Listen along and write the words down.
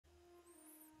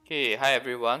Okay, hi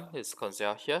everyone, it's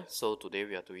Koinzell here. So today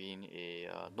we are doing a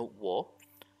node war.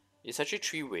 It's actually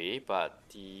three-way, but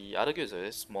the other guild is a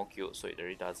very small guild, so it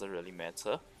really doesn't really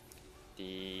matter.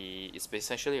 It's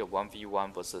essentially a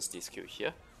 1v1 versus this guild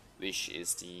here, which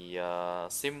is the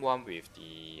same one with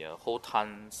the whole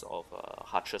tons of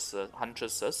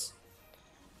huntresses.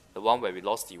 The one where we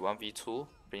lost the 1v2,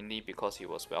 mainly because he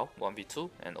was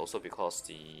 1v2, and also because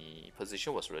the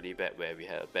position was really bad where we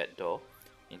had a bad door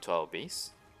into our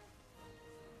base.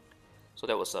 So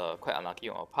that was quite unlucky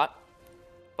on our part.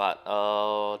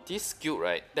 But this guild,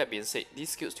 right, that being said,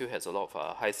 this guild still has a lot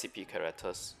of high CP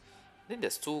characters. I think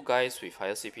there's two guys with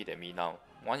higher CP than me now.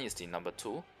 One is the number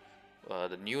 2,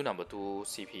 the new number 2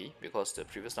 CP, because the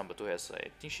previous number 2 has, I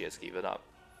think she has given up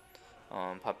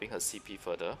pumping her CP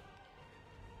further.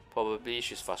 Probably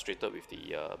she's frustrated with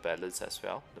the balance as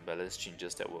well, the balance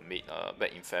changes that were made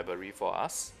back in February for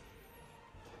us,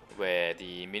 where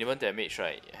the minimum damage,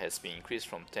 right, has been increased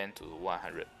from 10 to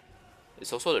 100.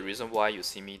 It's also the reason why you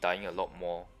see me dying a lot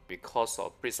more,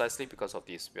 precisely because of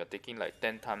this. We are taking like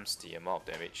 10 times the amount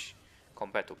of damage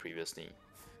compared to previously.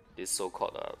 This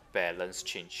so-called balance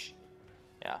change.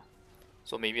 Yeah.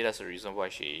 So maybe that's the reason why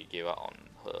she gave up on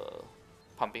her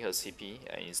pumping her CP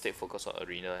and instead focus on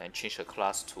arena and change her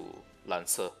class to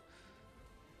Lancer.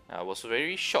 I was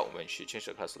very shocked when she changed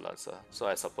her class to Lancer, so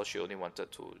I suppose she only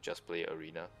wanted to just play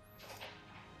arena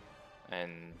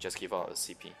and just give out a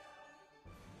CP.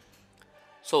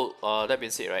 So that being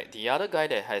said, right, the other guy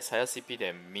that has higher CP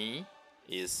than me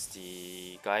is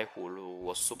the guy who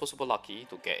was super lucky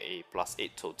to get a +8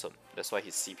 totem. That's why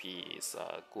his CP is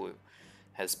good,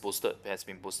 has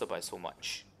been boosted by so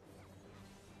much.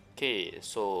 Okay,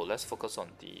 so let's focus on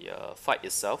the fight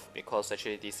itself, because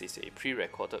actually this is a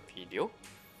pre-recorded video.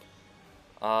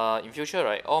 In future,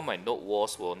 right, all my node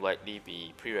wars will likely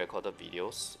be pre-recorded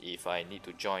videos if I need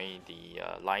to join the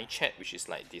line chat, which is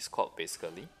like Discord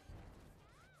basically.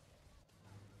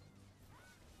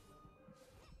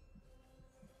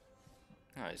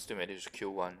 I still managed to kill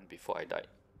one before I died.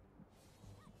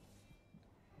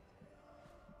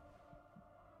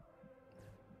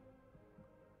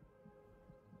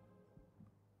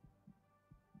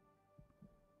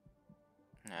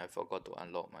 I forgot to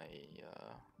unlock my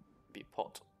beat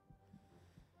pot.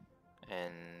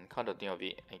 And come to think of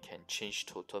it, I can change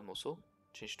totem also.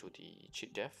 Change to the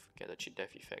cheat death, get the cheat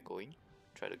death effect going.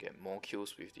 Try to get more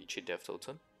kills with the cheat death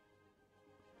totem.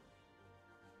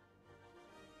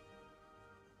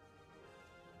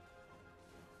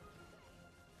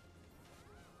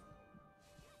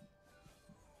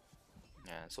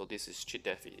 Yeah, so this is cheat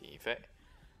death effect.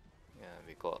 Yeah,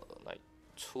 we got like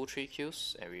 2-3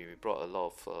 kills, and we brought a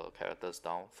lot of characters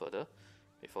down further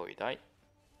before we died.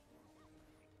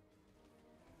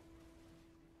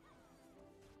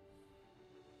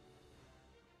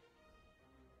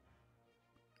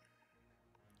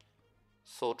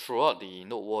 So throughout the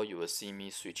node war, you will see me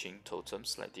switching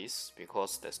totems like this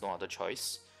because there's no other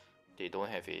choice. They don't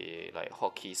have a like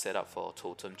hotkey set up for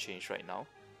totem change right now.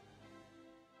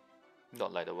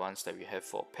 Not like the ones that we have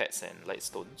for pets and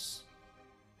lightstones.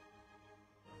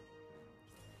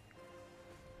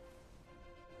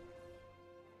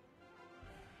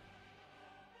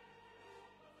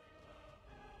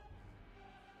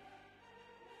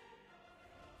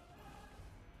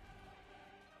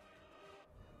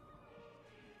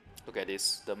 Look at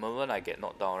this, the moment I get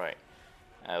knocked down, right,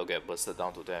 I'll get bursted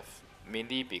down to death.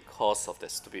 Mainly because of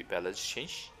that stupid balance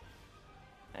change.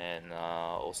 And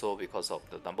also because of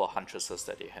the number of huntresses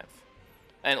that they have.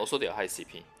 And also their high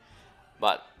CP.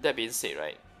 But that being said,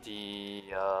 right, the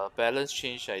balance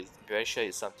change, I'm very sure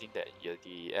is something that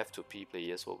the F2P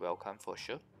players will welcome for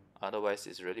sure. Otherwise,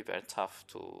 it's really very tough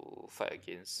to fight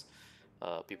against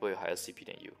people with higher CP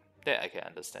than you. That I can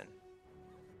understand.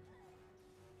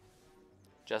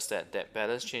 Just that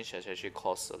balance change has actually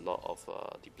caused a lot of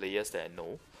the players that I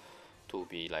know to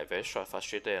be like very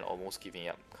frustrated and almost giving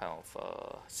up kind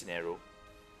of scenario.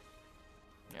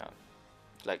 Yeah,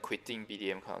 like quitting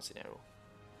BDM kind of scenario.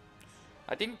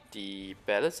 I think the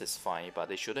balance is fine, but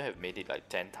they shouldn't have made it like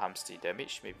 10 times the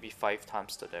damage, maybe 5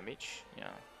 times the damage.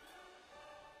 Yeah,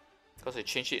 because they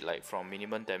changed it like from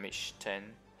minimum damage 10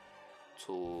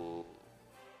 to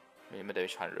minimum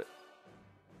damage 100.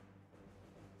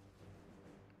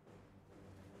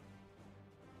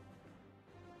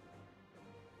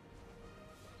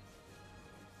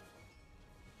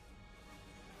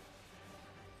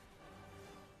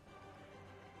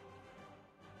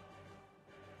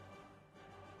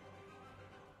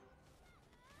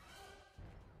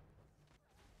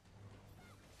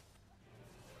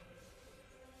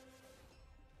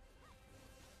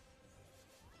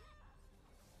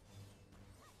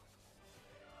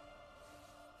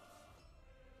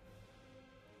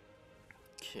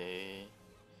 Okay.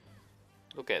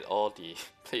 Look at all the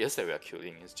players that we are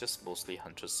killing. It's just mostly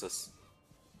huntresses.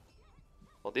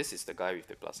 Oh, this is the guy with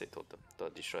the plus 8 totem, the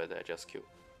destroyer that I just killed.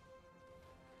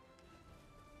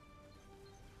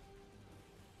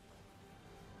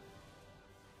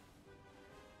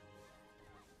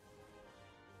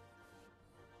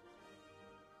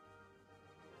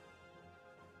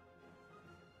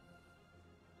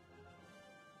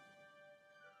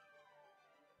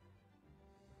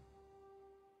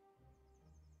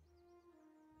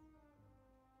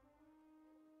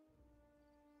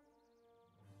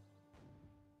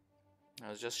 I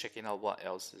was just checking out what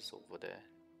else is over there.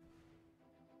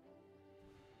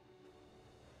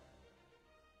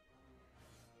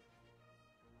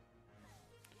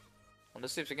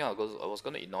 Honestly speaking, I was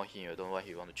gonna ignore him. I don't know why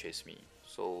he want to chase me,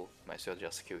 so might as well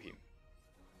just kill him.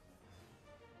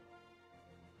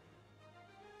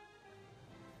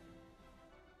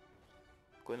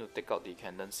 Going to take out the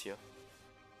cannons here.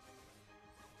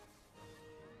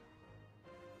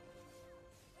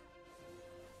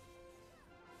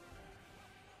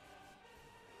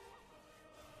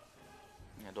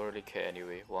 I don't really care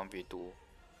anyway. 1v2,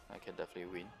 I can definitely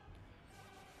win.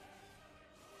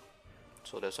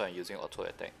 So that's why I'm using auto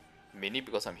attack. Mainly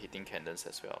because I'm hitting cannons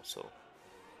as well, so.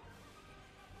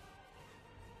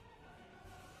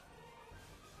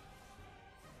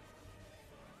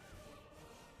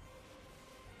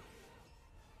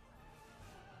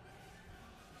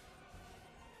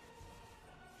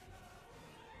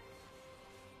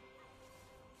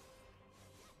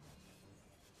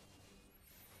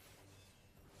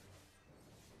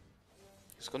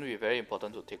 It's going to be very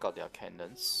important to take out their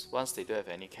cannons. Once they don't have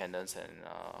any cannons and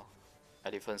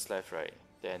elephants left, right,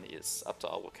 then it's up to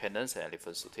our cannons and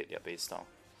elephants to take their base down.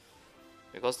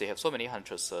 Because they have so many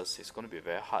huntresses, it's going to be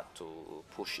very hard to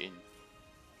push in.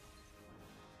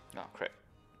 Ah, crap.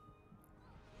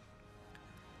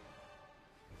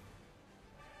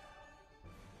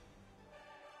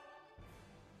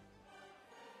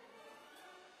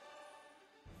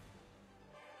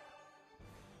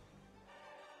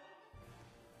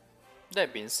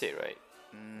 That being said, right,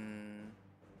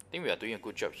 I think we are doing a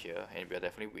good job here and we are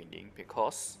definitely winning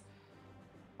because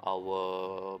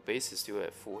our base is still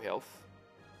at full health.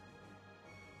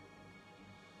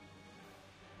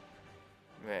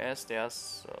 Whereas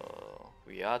theirs,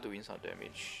 we are doing some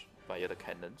damage via the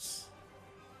cannons.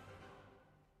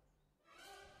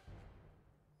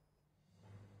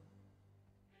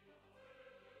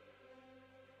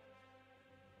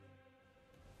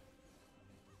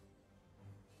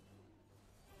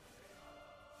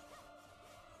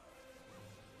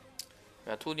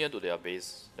 We are too near to their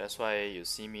base. That's why you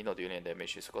see me not doing any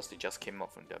damage. It's because they just came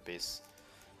out from their base.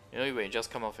 You know, when you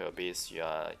just come out from your base, you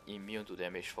are immune to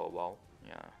damage for a while.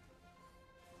 Yeah.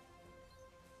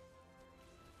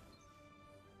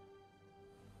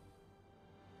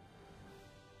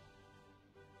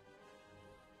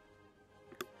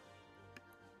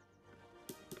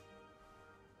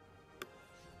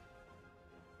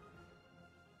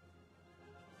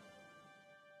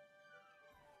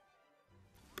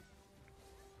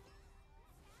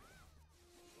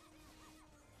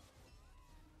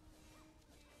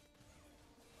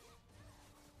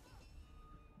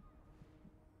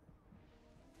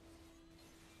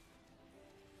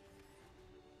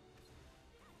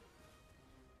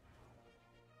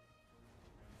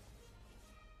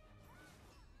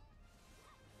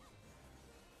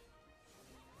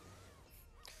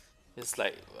 It's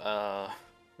like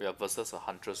we are versus a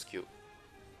huntress guild.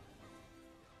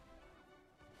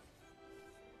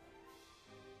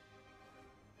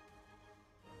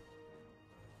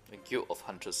 A guild of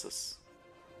huntresses.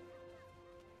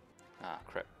 Ah,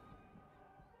 crap.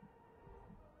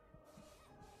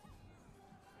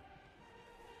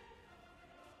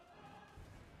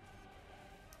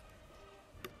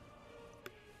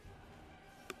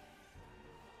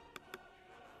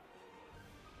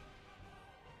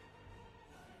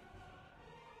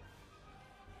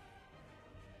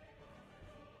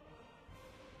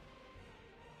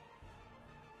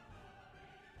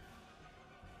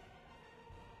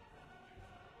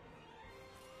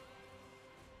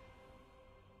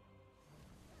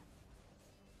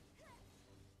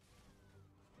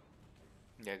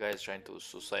 The guy is trying to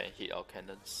suicide and hit our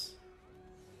cannons.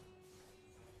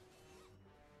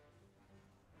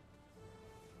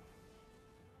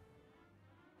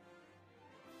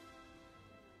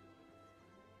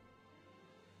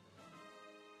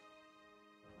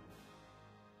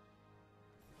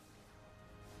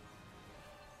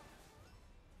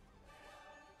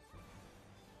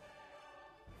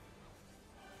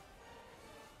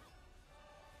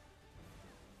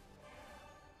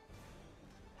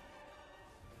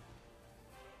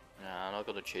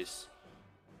 gonna chase.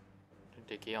 I think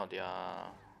taking out their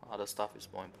other stuff is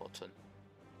more important.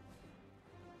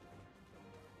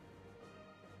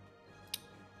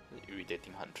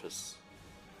 Irritating huntress.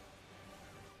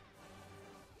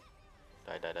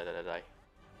 Die, die, die, die, die, die.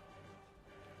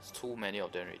 There's too many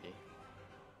of them already.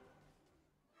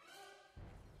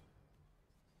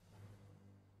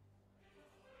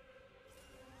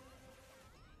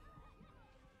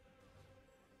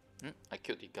 I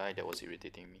killed the guy that was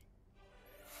irritating me.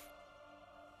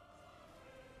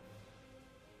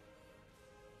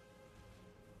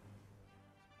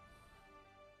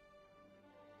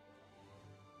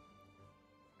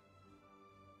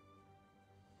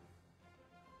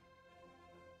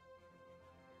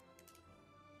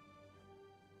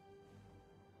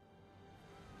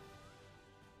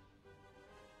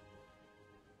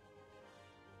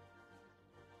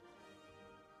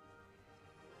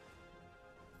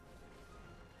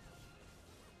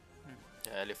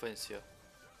 The elephant is here.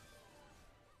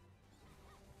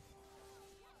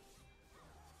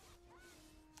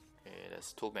 Okay,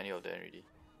 there's too many of them already.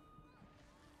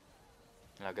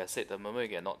 Like I said, the moment you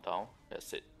get knocked down,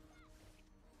 that's it.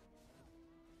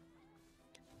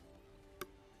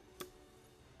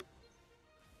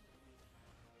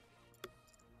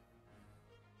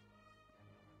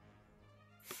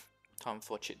 Time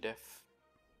for cheat death.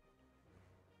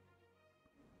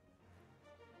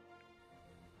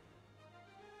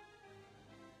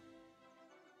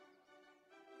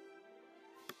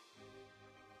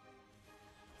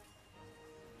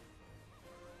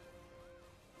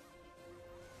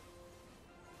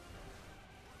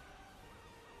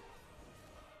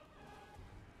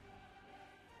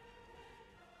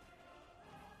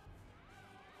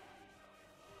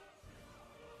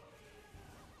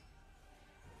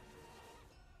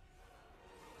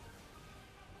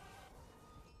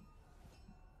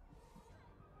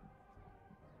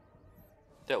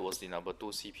 That was the number 2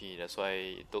 CP, that's why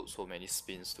it took so many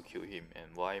spins to kill him,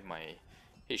 and why my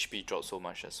HP dropped so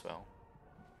much as well.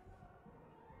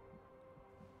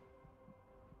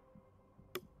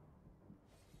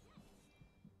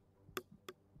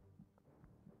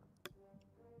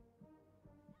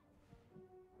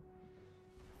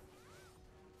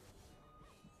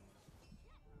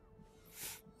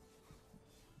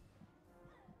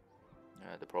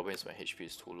 The problem is my HP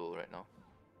is too low right now.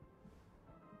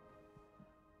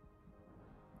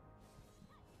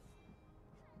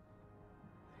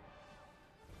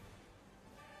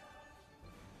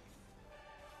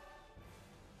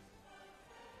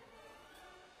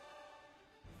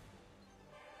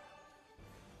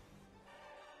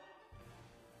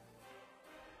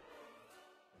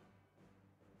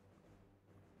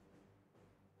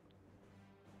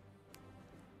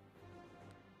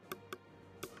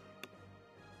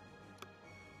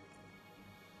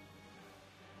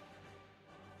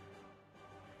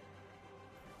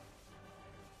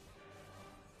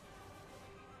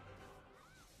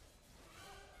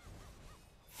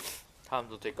 Time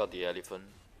to take out the elephant.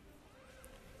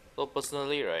 So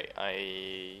personally, right,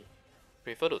 I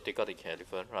prefer to take out the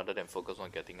elephant rather than focus on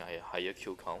getting a higher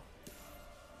kill count.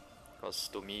 Because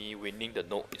to me, winning the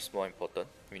node is more important,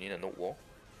 winning the node war.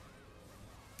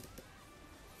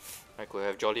 I could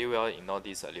have jolly well ignored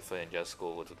this elephant and just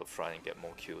go over to the front and get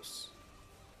more kills.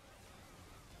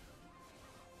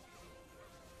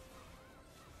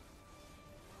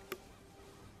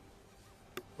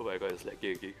 Oh my god, it's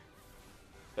lagging again.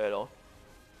 Hello.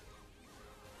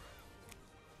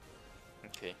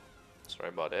 Okay, sorry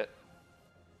about that.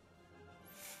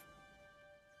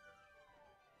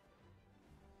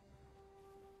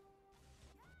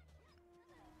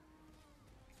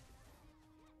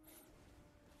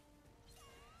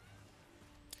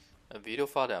 The video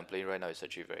file that I'm playing right now is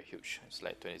actually very huge. It's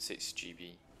like 26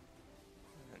 GB,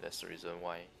 and that's the reason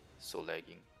why it's so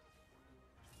lagging.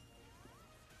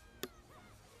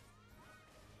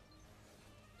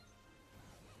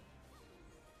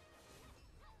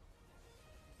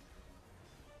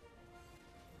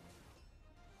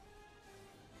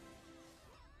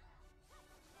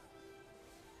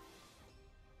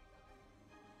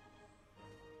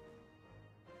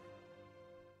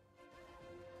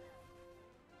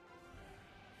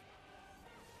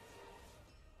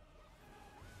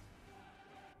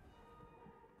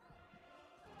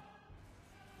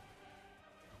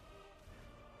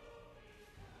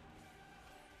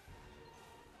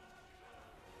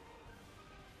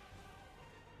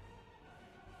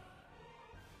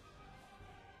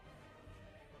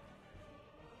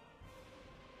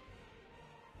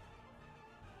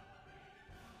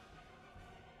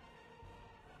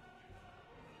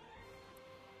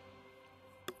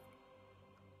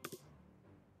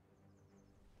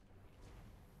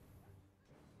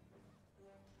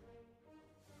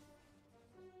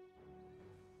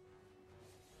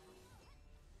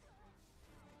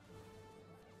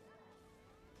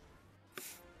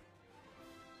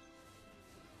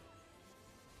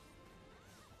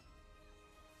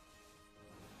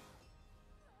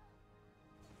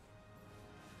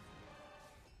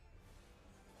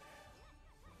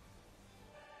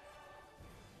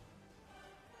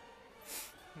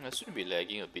 I should be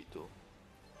lagging a bit though.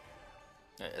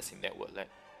 As in network lag.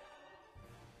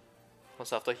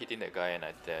 Because after hitting that guy and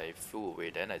I flew away,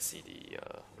 then I see the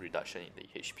reduction in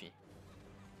the HP.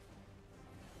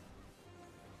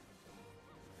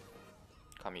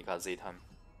 Kamikaze time.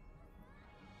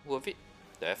 Worth it.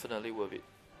 Definitely worth it.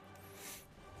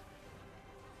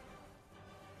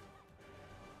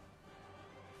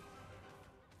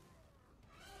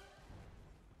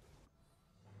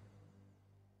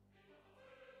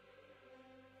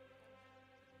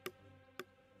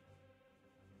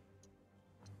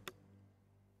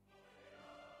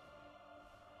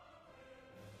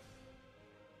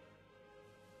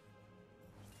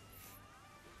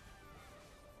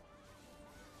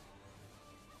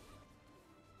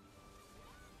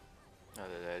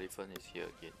 The elephant is here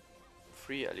again.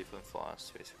 Free elephant for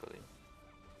us, basically.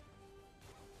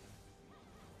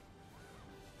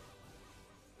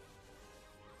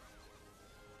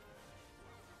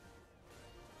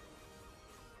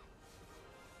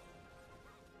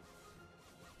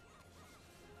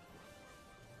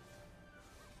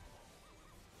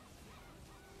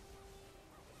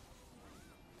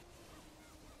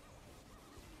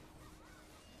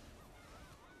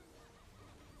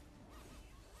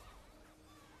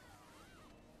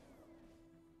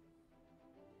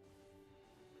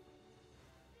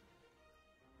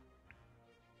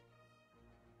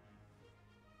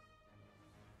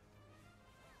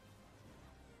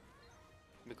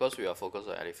 Because we are focused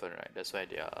on elephant, right? That's why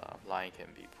their line can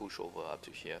be pushed over up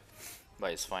to here.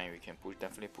 But it's fine, we can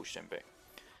definitely push them back.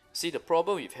 See, the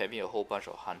problem with having a whole bunch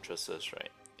of huntresses, right,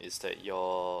 is that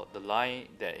the line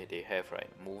that they have, right,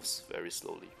 moves very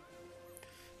slowly.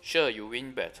 Sure, you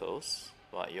win battles,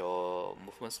 but your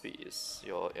movement speed is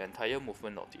your entire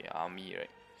movement of the army, right?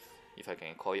 If I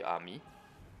can call it army,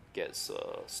 gets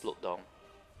slowed down.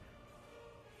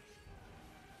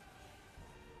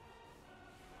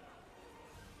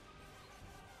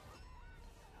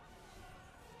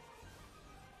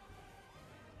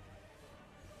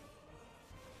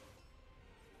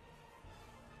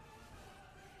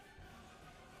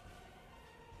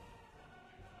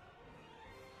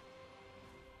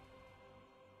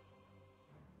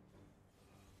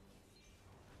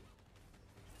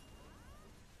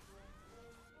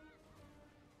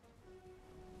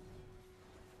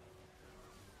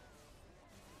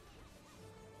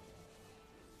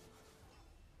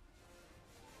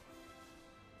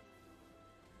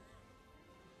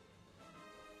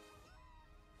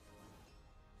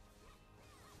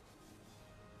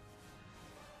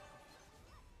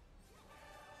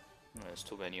 There's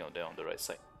too many of them on the right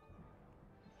side.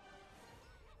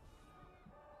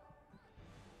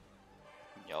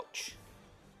 Ouch.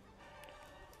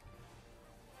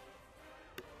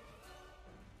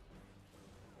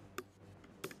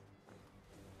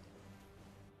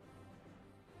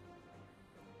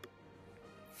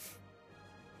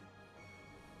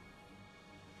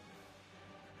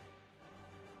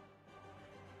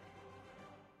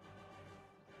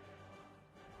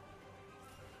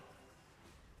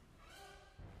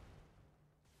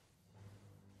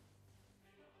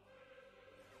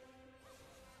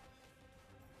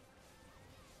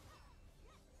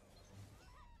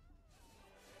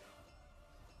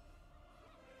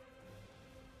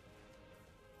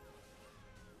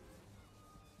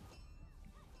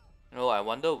 No, I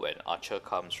wonder when Archer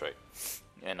comes, right?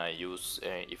 And I use,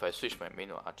 if I switch my main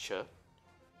to Archer,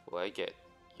 will I get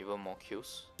even more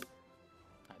kills?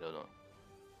 I don't know.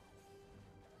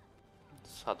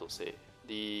 It's hard to say.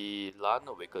 The Lan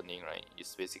Awakening, right,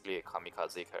 is basically a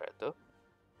kamikaze character.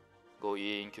 Go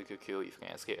in, kill, kill, kill. If you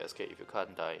can escape, escape. If you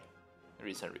can't, die.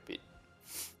 Rinse and repeat.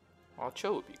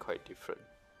 Archer would be quite different.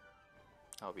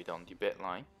 I'll be down the bad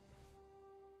line.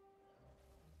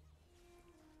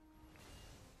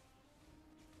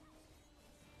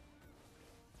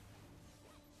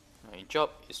 My job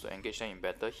is to engage them in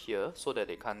battle here so that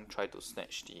they can't try to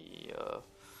snatch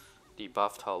the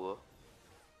buff tower.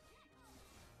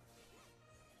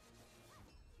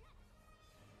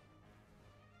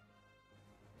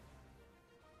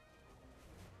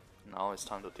 Now it's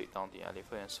time to take down the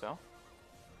elephant as well.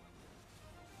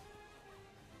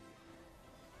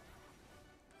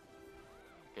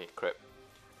 Okay, crap.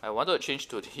 I wanted to change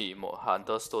to the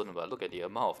Hunter Stone, but look at the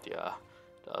amount of their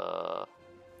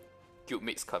guild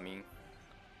mates coming.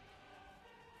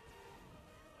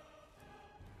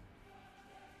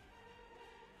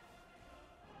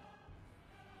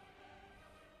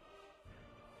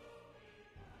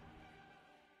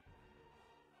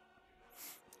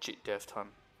 Cheat death time.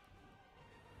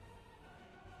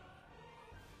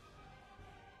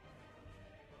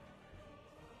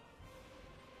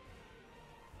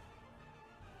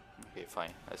 Okay,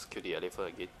 fine. Let's kill the elephant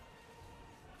again.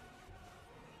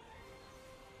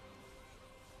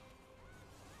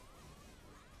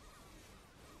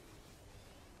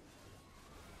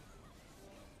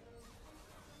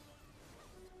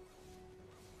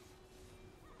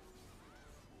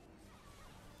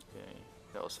 Okay,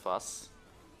 that was fast.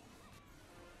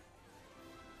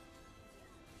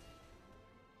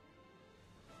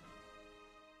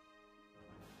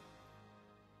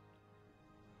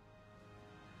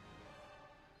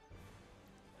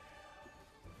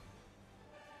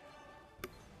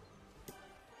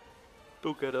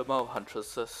 Look at the amount of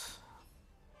huntresses.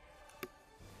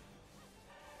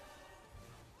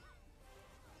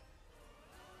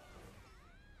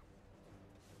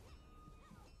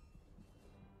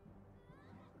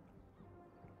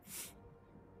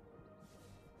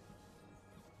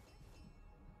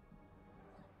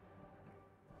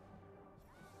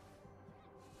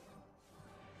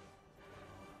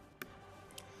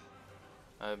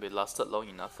 We lasted long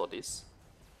enough for this.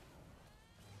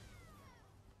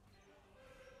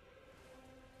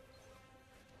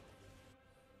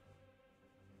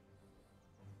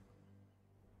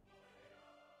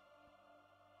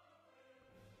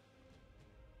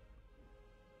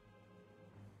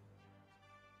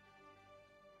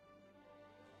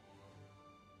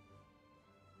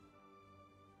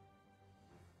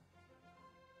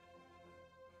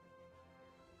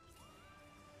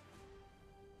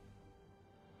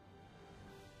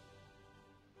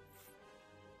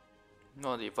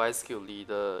 No, the vice guild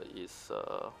leader is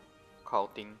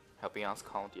counting, helping us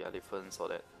count the elephants or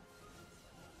that.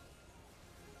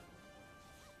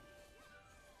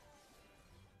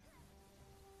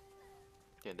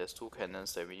 Okay, there's 2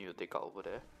 cannons that we need to take out over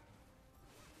there.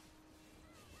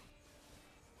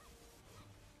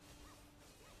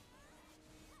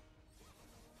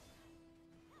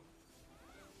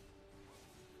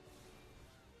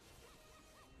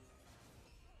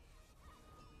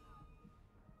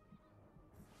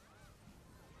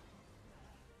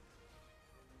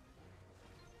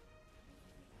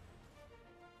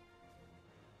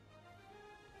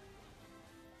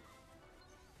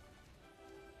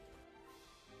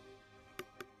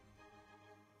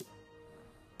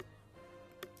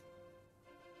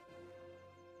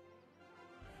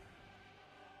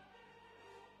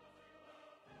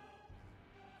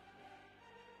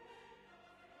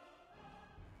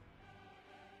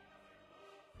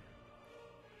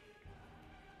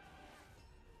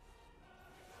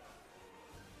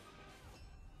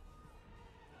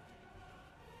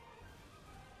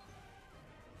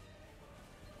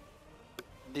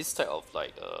 This type of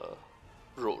like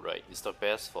road, right, is the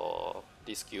best for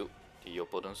this guild, the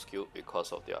opponent's guild,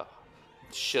 because of their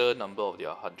sheer number of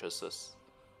their huntresses.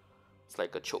 It's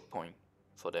like a choke point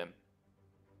for them.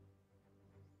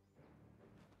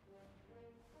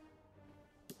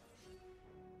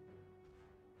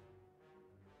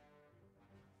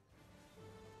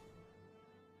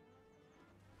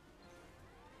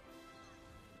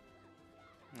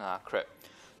 Ah, crap.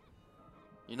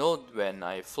 You know, when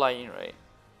I fly in, right,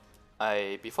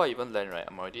 before I even land, right,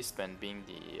 I'm already spamming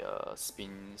the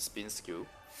spin skill.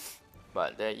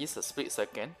 But there is a split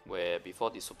second where before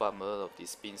the super armor of the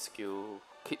spin skill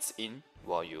kicks in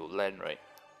while you land, right,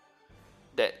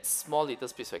 that small little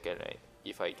split second, right,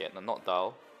 if I get a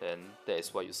knockdown, then that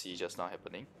is what you see just now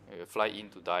happening. You fly in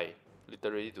to die,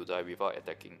 literally to die without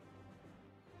attacking.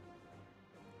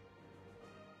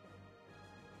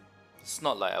 It's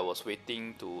not like I was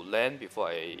waiting to land before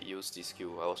I use this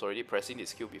skill. I was already pressing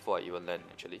this skill before I even land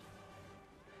actually.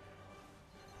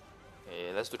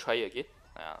 Okay, let's try it again.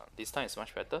 This time it's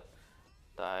much better.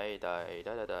 Die, die,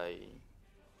 die, die, die.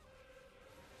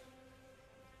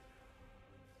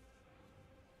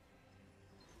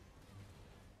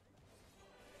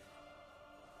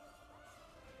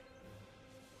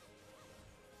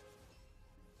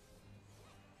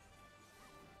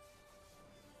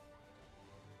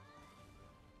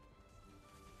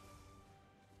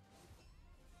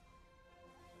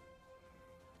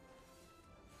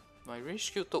 My range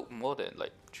skill took more than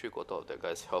like 3/4 of that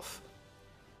guy's health.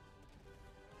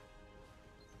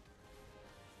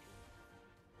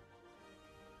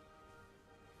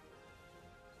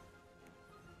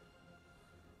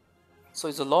 So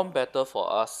it's a lot better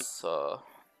for us,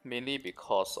 mainly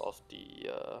because of the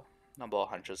number of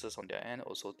huntresses on their end,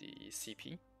 also the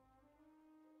CP.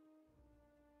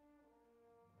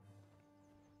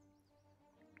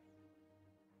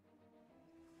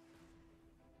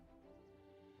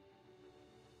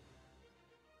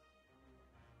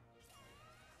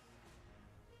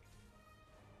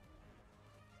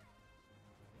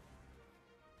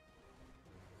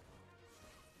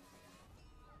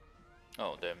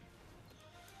 Oh damn.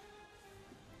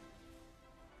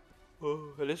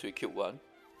 Oh, at least we killed one.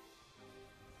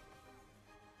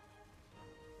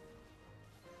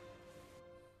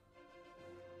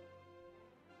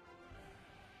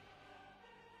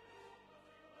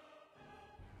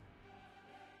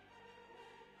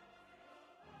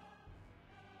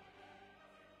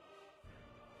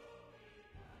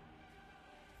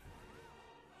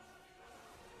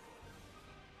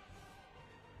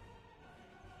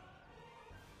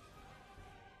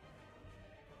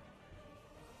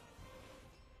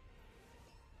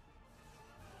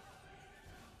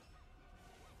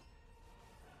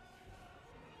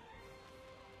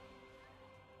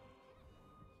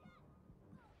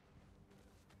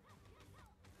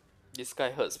 This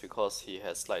guy hurts because he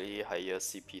has slightly higher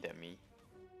CP than me.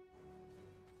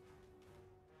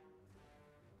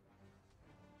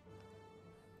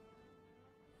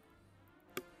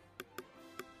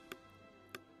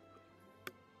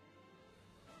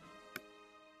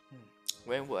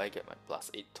 When will I get my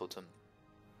 +8 totem?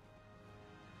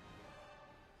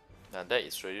 Now that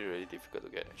is really difficult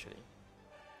to get actually.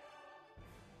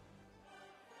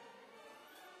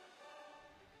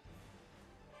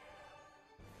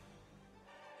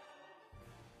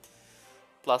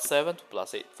 +7 to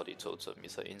 +8 for the totem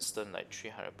is an instant like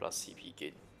 300 plus CP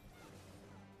gain.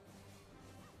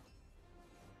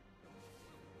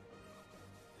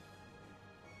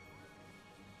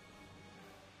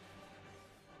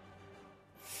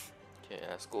 Okay,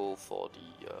 let's go for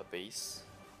the base.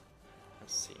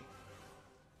 Let's see.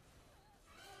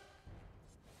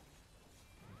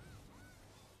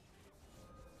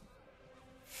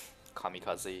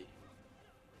 Kamikaze.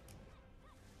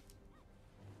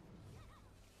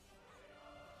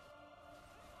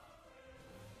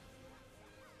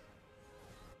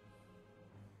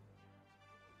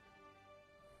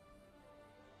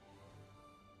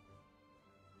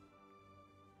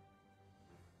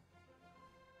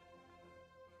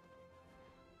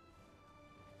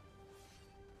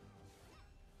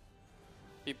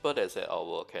 People that's at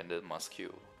our cannon must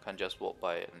kill. Can't just walk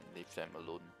by and leave them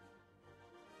alone.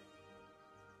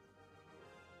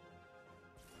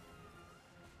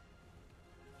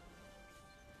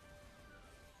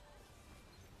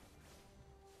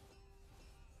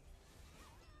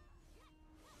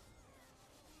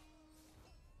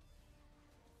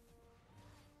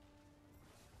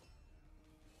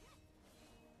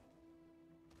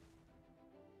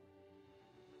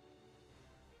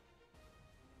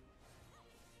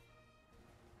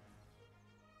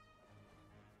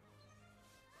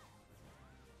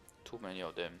 Too many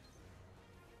of them.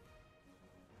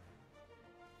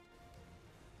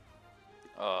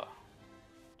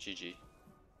 GG.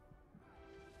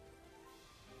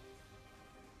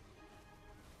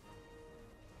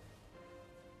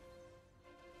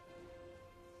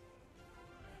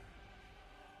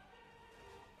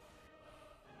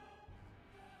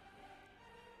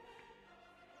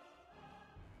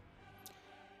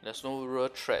 There's no real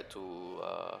threat to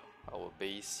our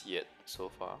base yet so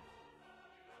far.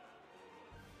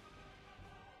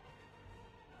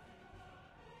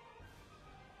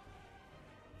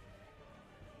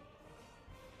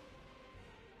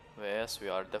 Whereas we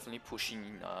are definitely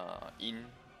pushing in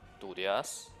to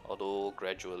theirs, although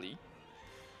gradually.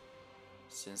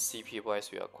 Since CP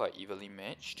wise we are quite evenly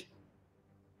matched.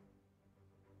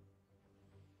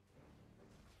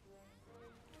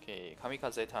 Okay,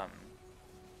 kamikaze time.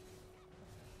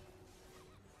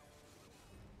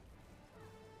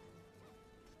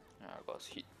 I got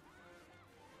hit.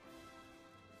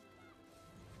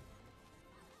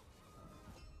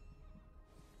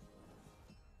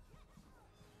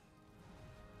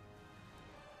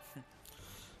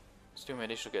 Still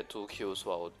managed to get 2 kills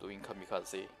while doing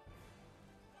kamikaze.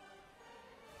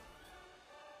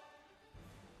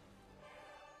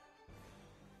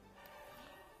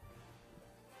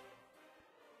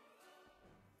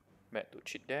 Mad to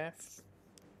cheat death.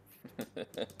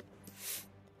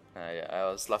 Yeah, I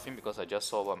was laughing because I just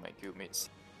saw what my guildmates.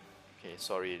 Okay,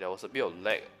 sorry, there was a bit of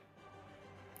lag.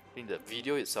 I think the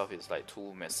video itself is like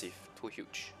too massive, too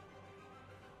huge.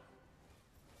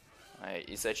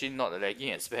 It's actually not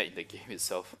lagging as bad in the game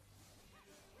itself.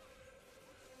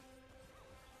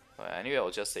 Anyway, I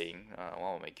was just saying,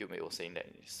 one of my guildmates was saying that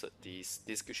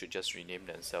this guild should just rename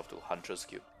themselves to Huntress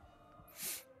Guild,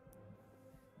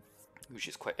 which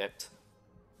is quite apt.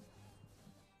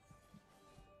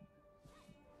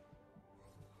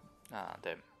 Ah,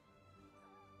 damn.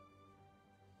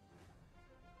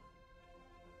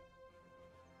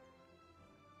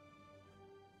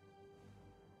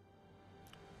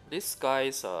 This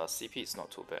guy's CP is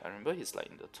not too bad. I remember he's like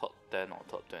in the top 10 or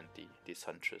top 20, this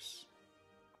Huntress.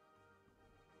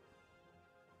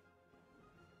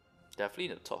 Definitely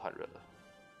in the top 100 lah.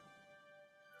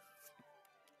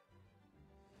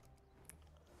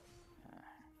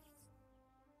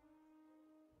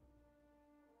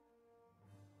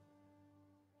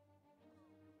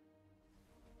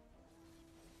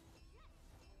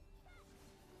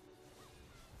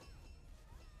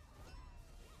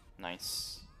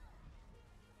 Nice.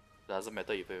 Doesn't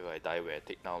matter if I die when I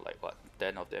take now like what,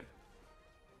 10 of them.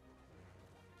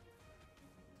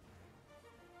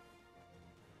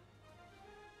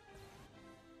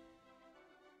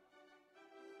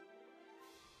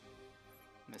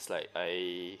 It's like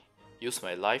I use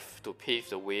my life to pave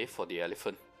the way for the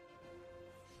elephant.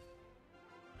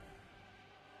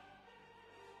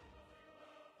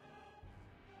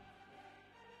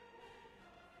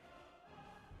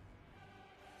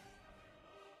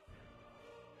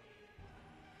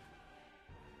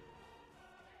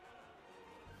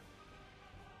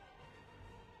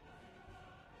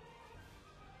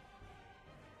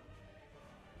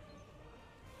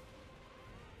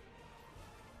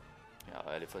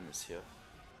 Yeah, elephant is here.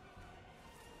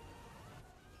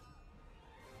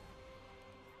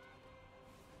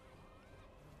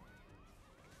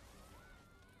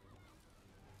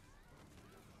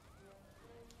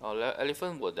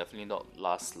 Elephant will definitely not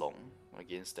last long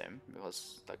against them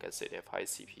because, like I said, they have high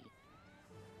CP.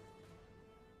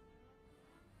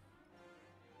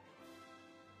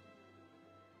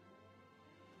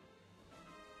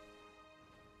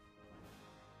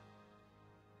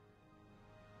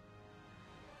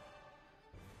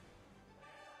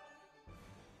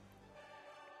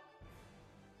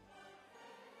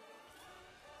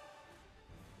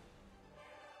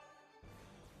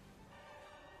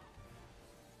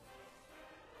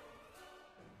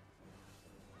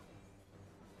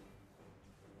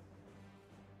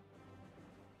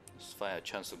 Just find a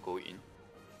chance to go in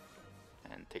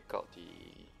and take out the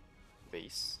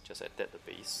base. Just attack the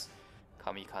base.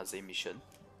 Kamikaze mission.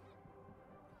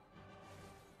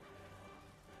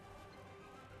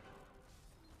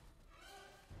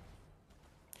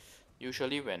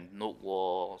 Usually when Node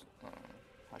War,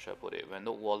 how should I put it? When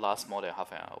Node War lasts more than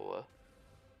half an hour,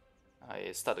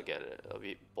 I start to get a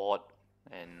bit bored,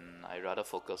 and I rather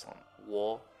focus on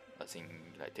war, as in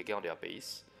like taking out their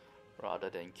base, rather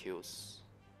than kills.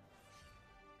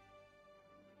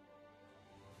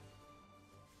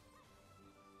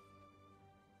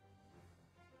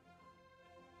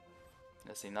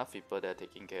 There's enough people there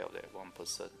taking care of that one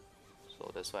person, so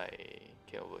that's why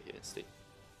I came over here instead.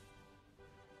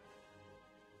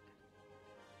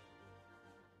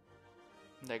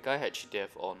 That guy had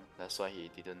GTF on, that's why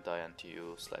he didn't die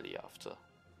until slightly after.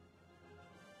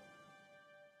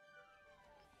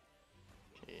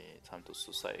 Okay, time to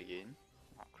suicide again.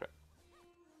 Ah, crap.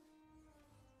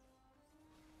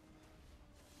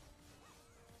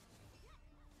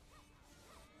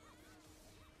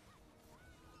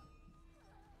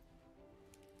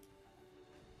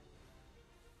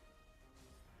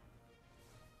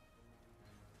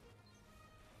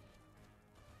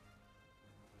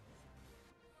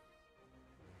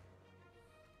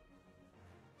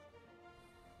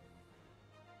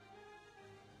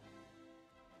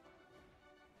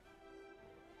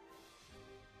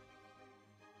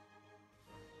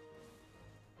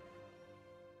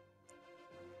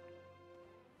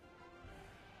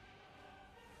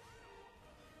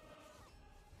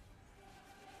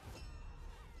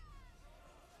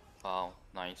 Wow,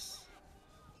 nice.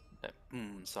 That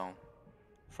boom sound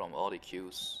from all the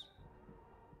kills.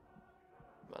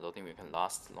 But I don't think we can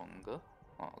last longer.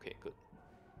 Oh, okay, good.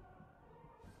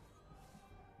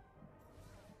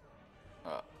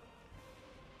 Uh,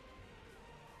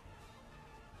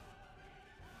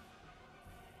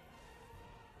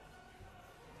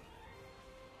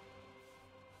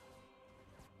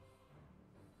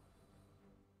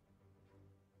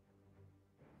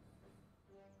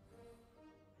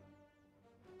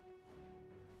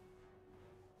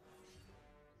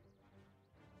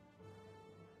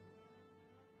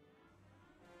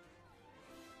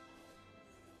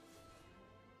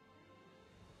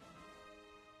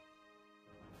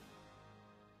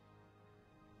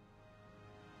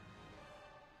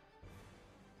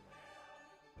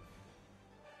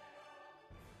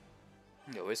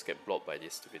 you always get blocked by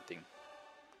this stupid thing.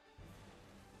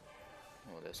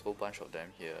 Oh, there's a whole bunch of them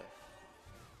here.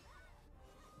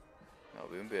 No,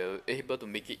 we won't be able to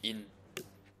make it in.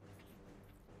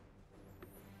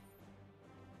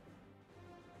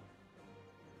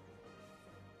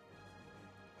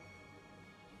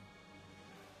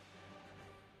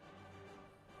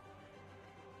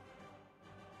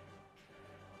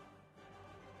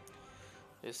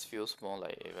 This feels more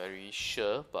like a very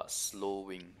sure but slow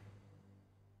wing.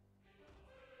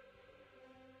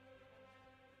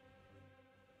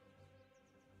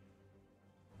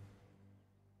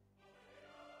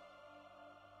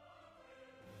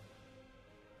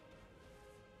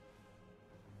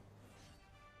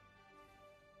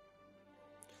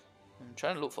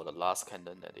 trying to look for the last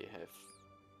cannon that they have.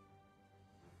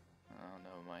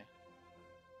 Never mind.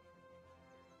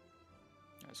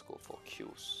 Let's go for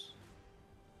kills.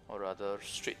 Or rather,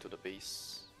 straight to the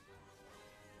base.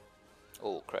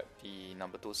 Oh crap, the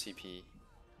number 2 CP.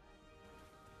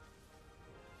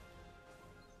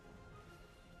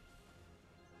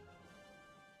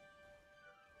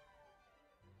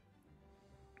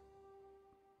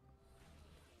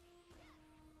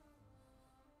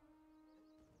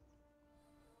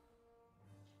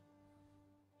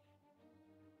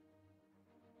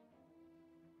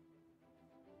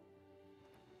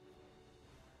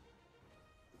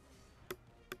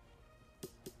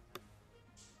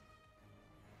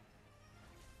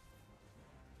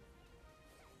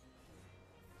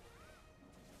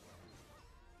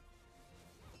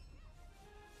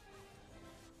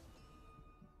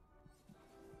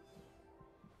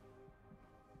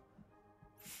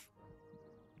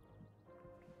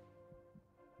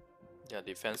 Yeah,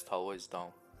 defense tower is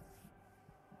down.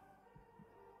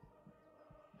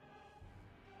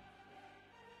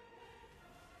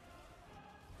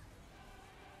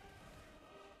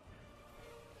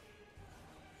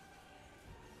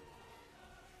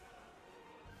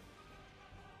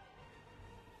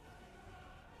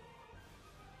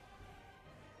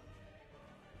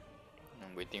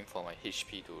 I'm waiting for my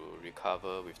HP to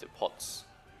recover with the pots.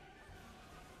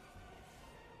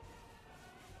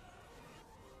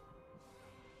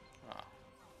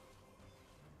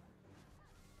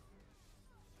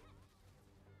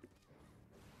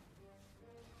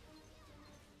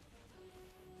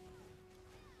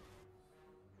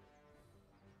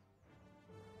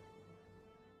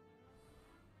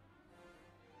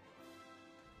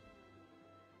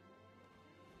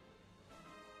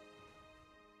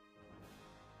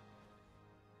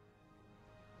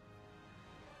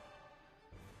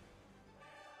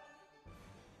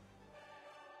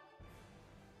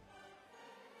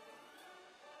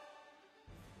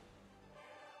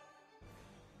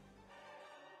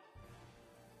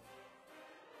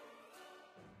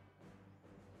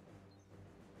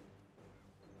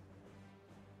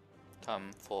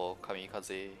 Time for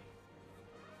kamikaze.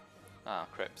 Ah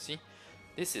crap, see?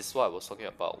 This is what I was talking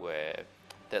about, where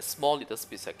that small little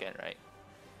split second, right?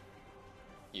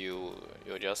 You'll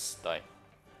just die.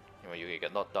 You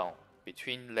get knocked down.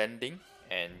 Between landing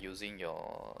and using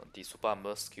the super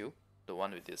armor skill, the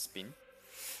one with the spin.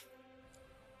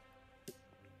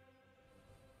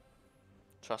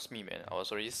 Trust me man, I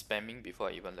was already spamming before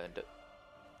I even landed.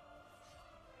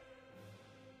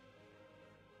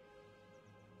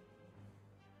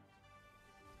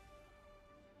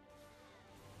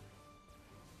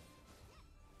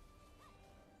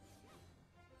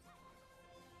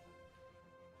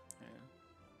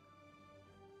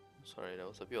 Sorry, there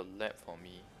was a bit of lag for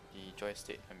me. The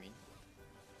joystick, I mean.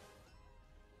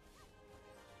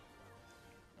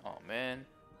 Oh man.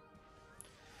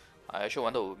 I actually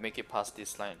wanted to make it past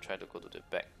this line and try to go to the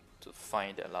back to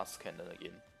find that last cannon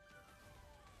again.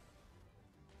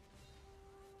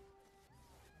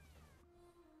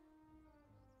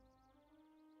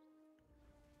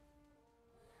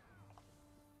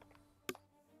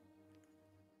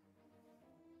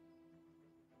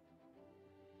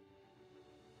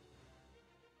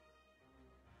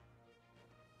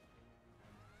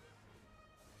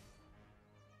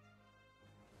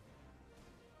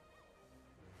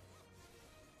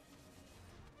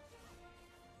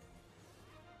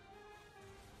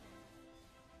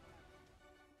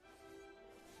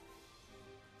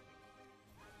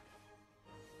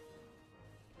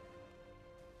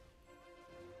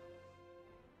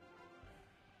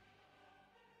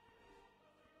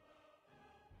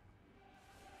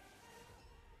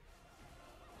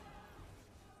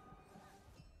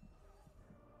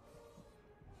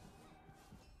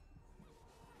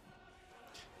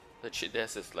 The cheat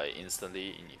dash is like instantly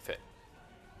in effect.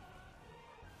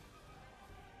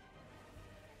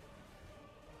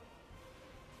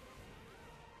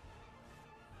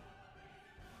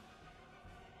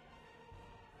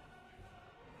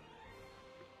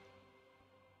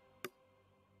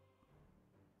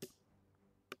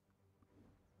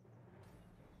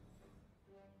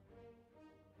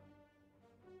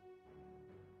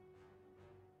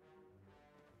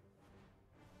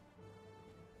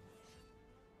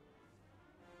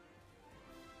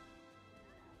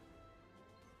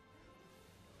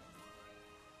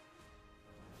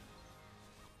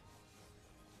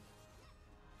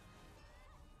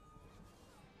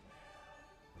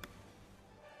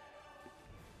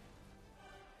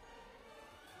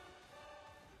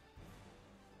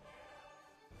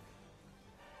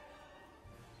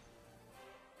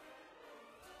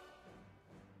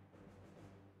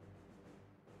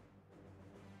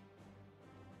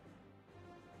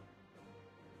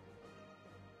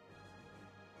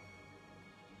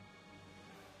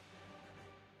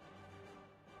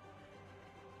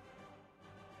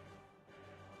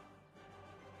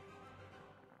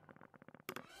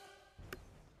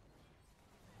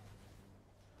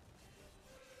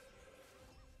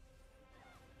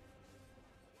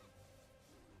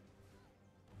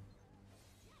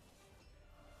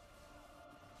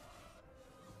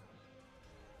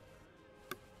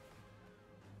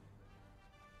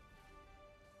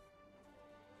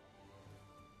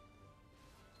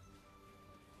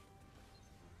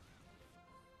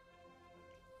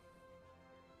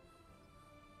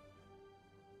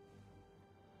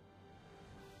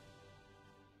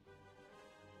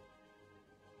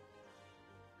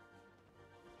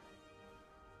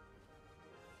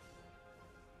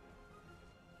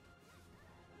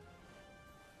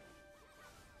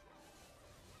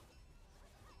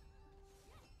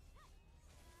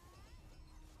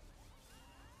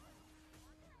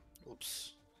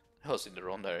 Oops, I was in the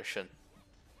wrong direction.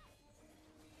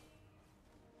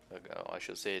 I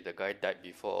should say the guy died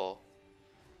before,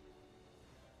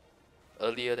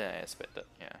 earlier than I expected.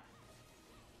 Yeah.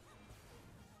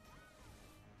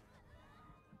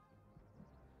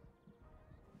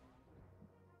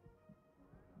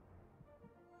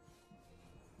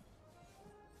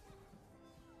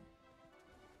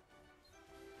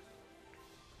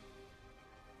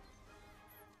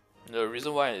 The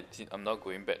reason why I'm not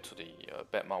going back to the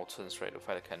Bad Mountains, right, to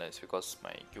fight the cannon is because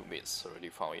my guildmates already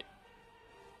found it.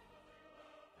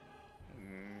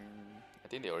 I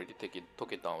think they already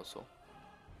took it down also.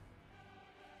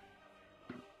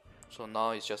 So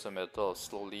now it's just a matter of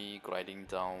slowly grinding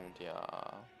down their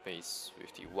base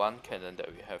with the one cannon that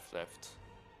we have left.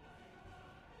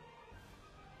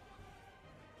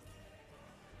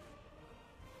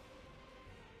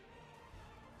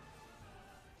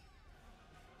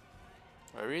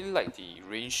 I really like the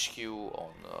range skill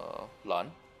on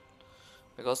Lan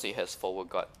because it has forward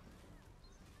guard.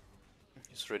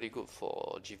 It's really good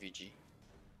for GVG.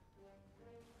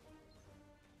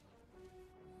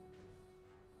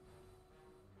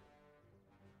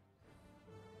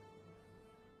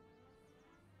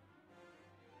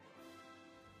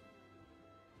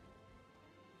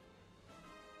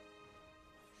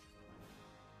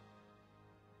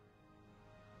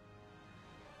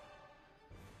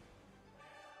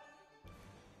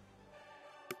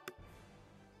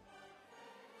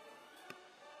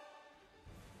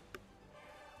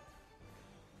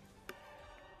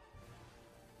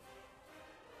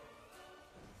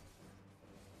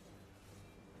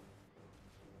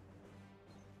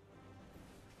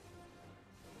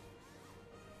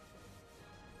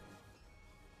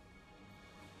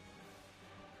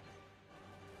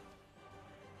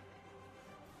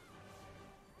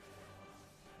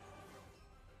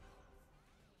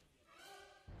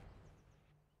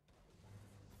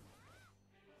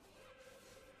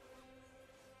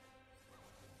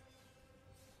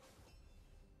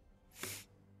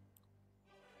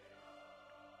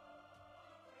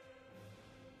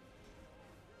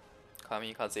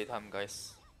 Kamikaze time,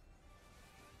 guys.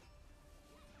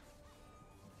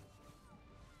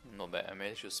 Not bad. I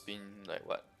managed to spin like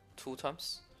what, 2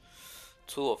 times?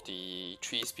 2 of the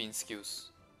 3 spin skills.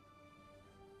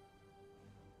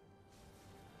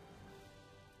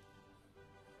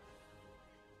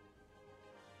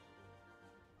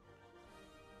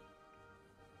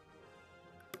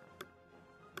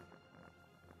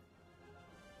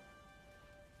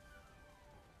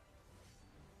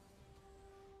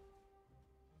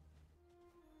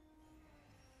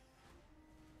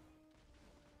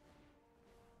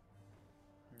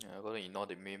 Yeah, I gotta ignore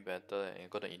the main battle and I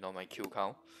gotta ignore my kill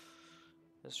count.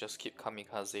 Let's just keep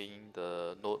kamikazeing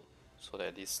the node so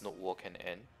that this node war can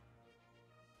end.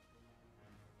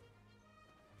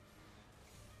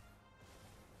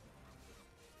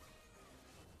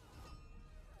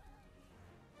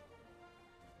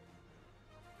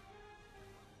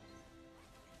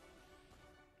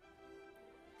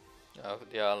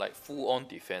 They are like full on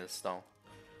defense now.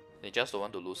 They just don't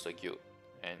want to lose the guild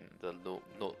and the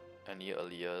node any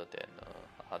earlier than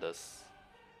others.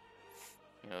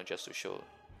 You know, just to show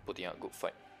putting out a good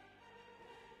fight.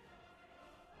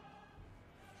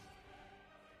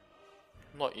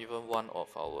 Not even one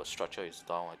of our structure is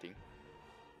down, I think.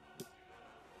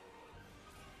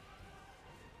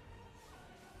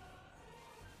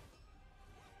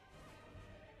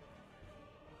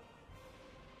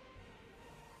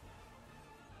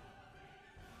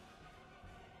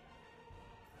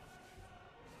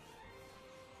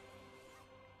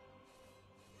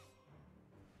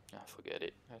 Forget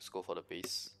it. Let's go for the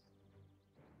base.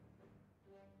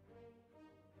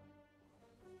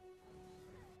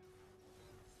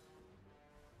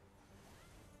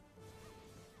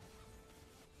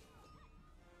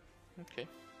 Okay.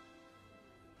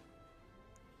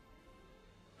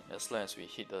 As long as we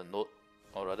hit the node,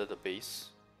 or rather the base,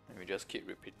 and we just keep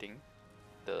repeating,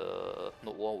 the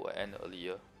node wall will end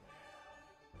earlier.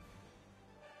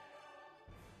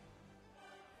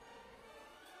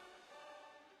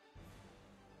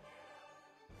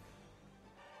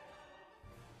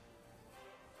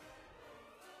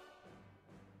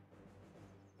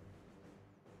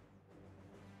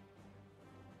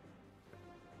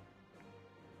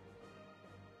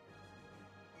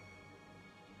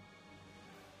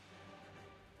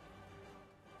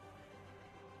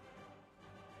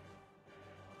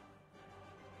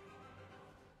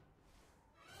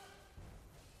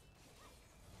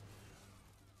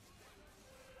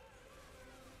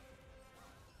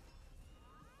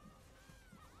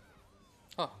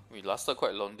 Oh, we lasted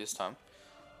quite long this time.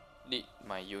 lead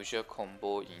my usual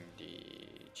combo in the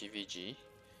GVG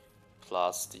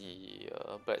plus the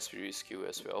Black Spirit skill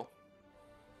as well.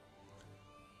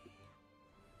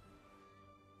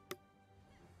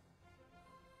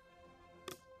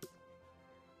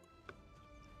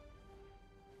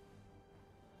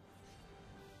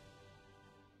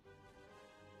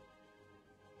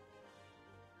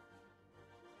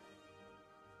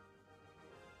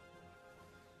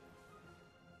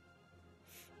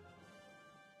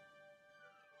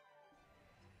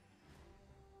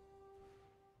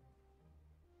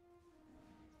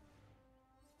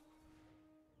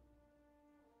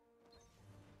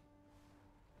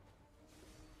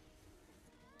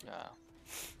 Yeah.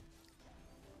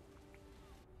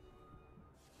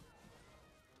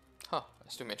 Huh, I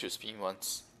still managed to spin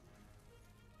once.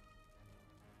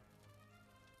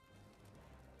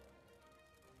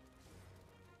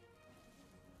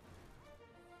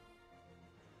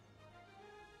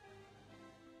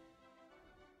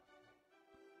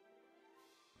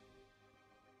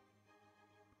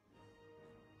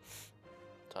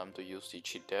 Time to use the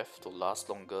cheat death to last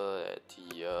longer at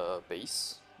the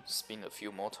base. Spin a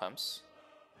few more times.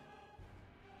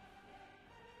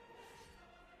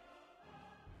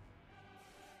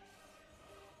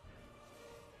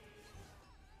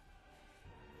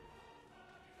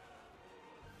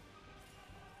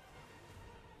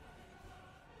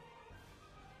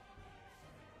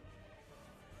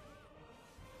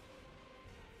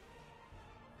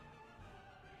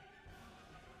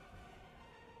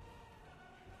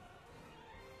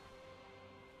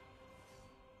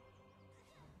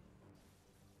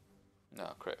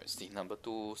 Nah, crap, it's the number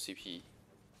 2 CP.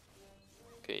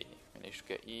 Okay, managed to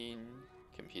get in,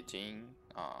 keep hitting,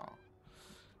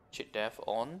 cheat death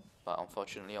on, but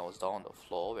unfortunately I was down on the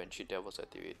floor when cheat death was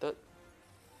activated.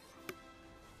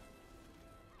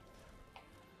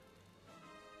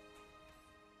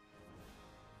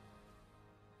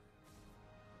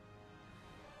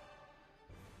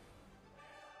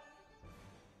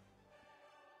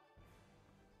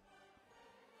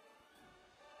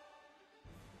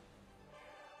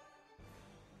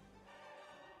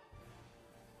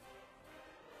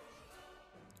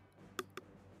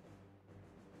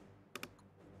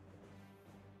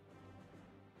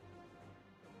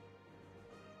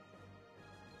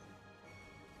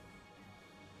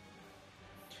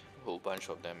 A whole bunch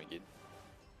of them again.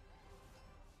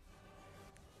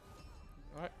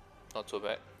 Alright, not too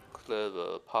bad. Clear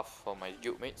the path for my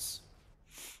guildmates.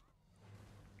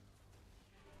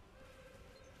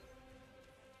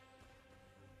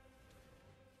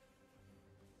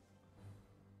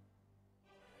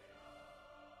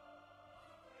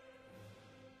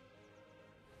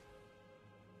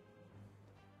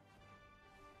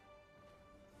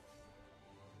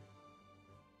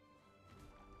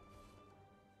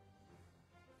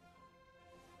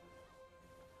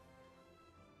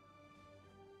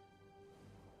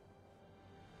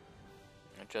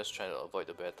 I just try to avoid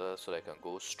the battle so that I can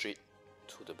go straight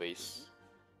to the base.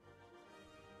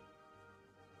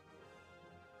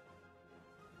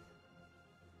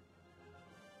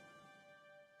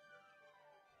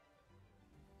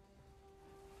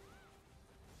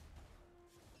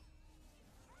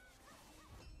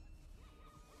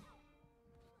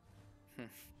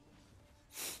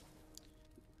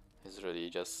 It's really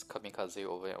just kamikaze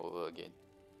over and over again.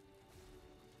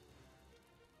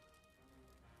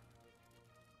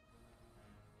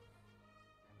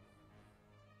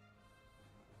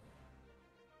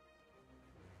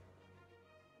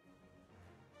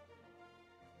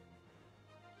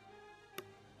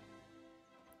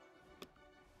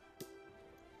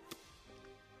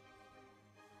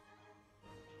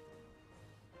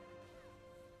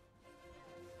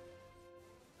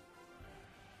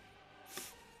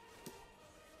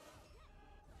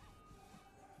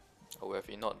 I would have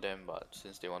ignored them, but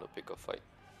since they want to pick a fight.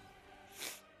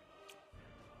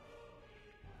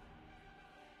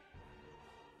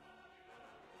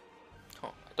 Oh,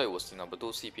 I thought it was the number 2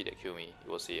 CP that killed me. It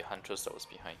was a Huntress that was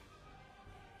behind.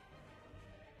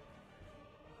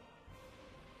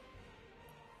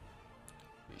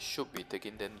 We should be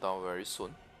taking them down very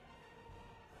soon.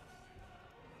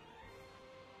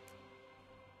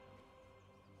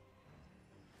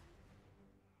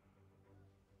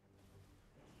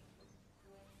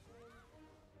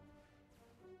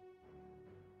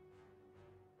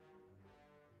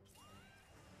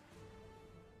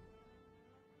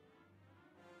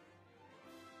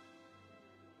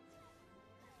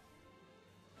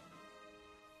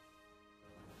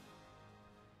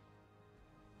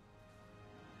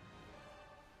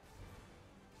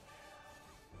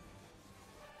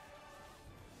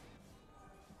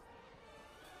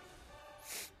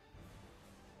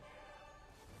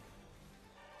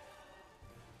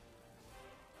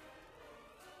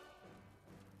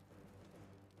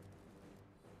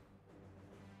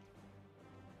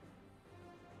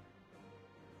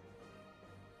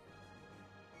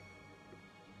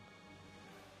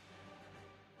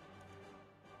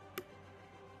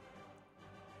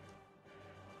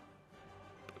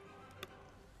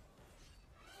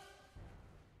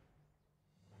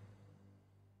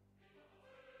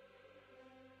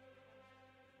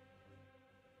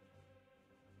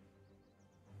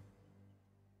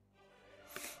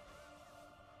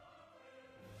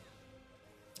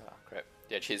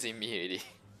 They're chasing me already.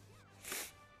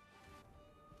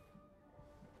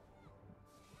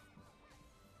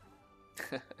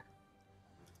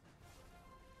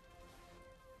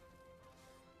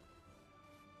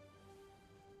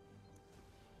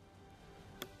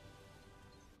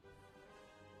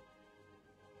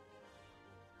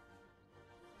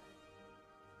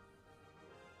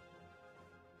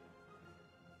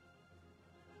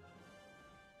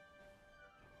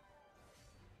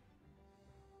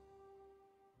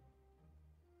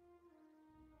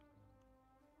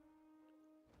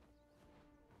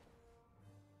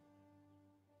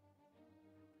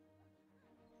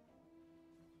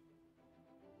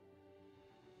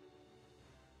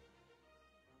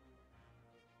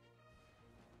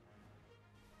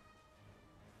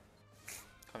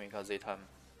 Kamikaze time.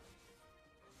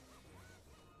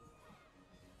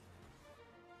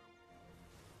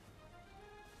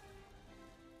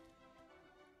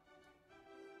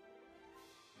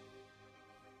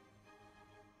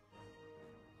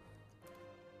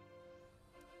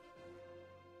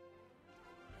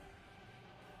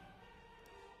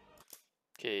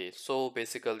 Okay, so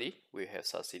basically we have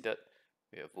succeeded.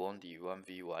 We have won the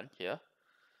 1v1 here.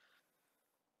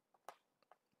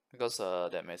 Because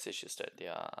that message is that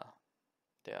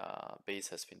their base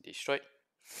has been destroyed.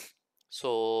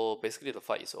 So basically the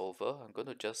fight is over. I'm going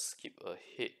to just skip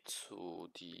ahead to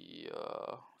the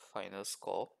final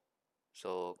score.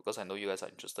 So because I know you guys are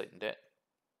interested in that.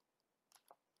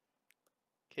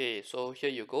 Okay, so here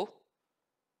you go.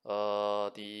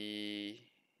 The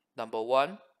number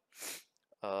one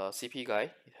CP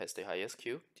guy has the highest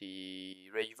kill. The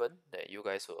Raven that you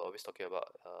guys were always talking about,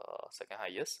 second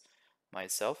highest.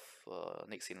 Myself,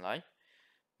 next in line.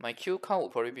 My kill count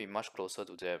would probably be much closer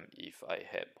to them if I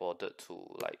had bothered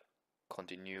to like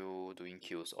continue doing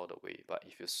kills all the way. But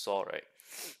if you saw, right,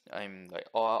 I'm like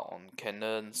all out on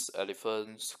cannons,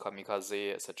 elephants,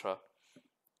 kamikaze, etc.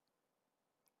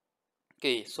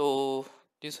 Okay, so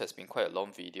this has been quite a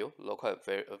long video, quite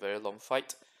a very long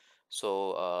fight.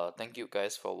 So thank you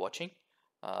guys for watching.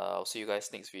 I'll see you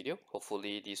guys next video.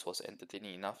 Hopefully this was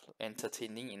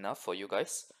entertaining enough for you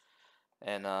guys.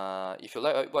 And if you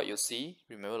like what you see,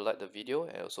 remember to like the video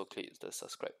and also click the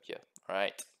subscribe here.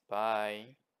 Alright,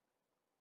 bye.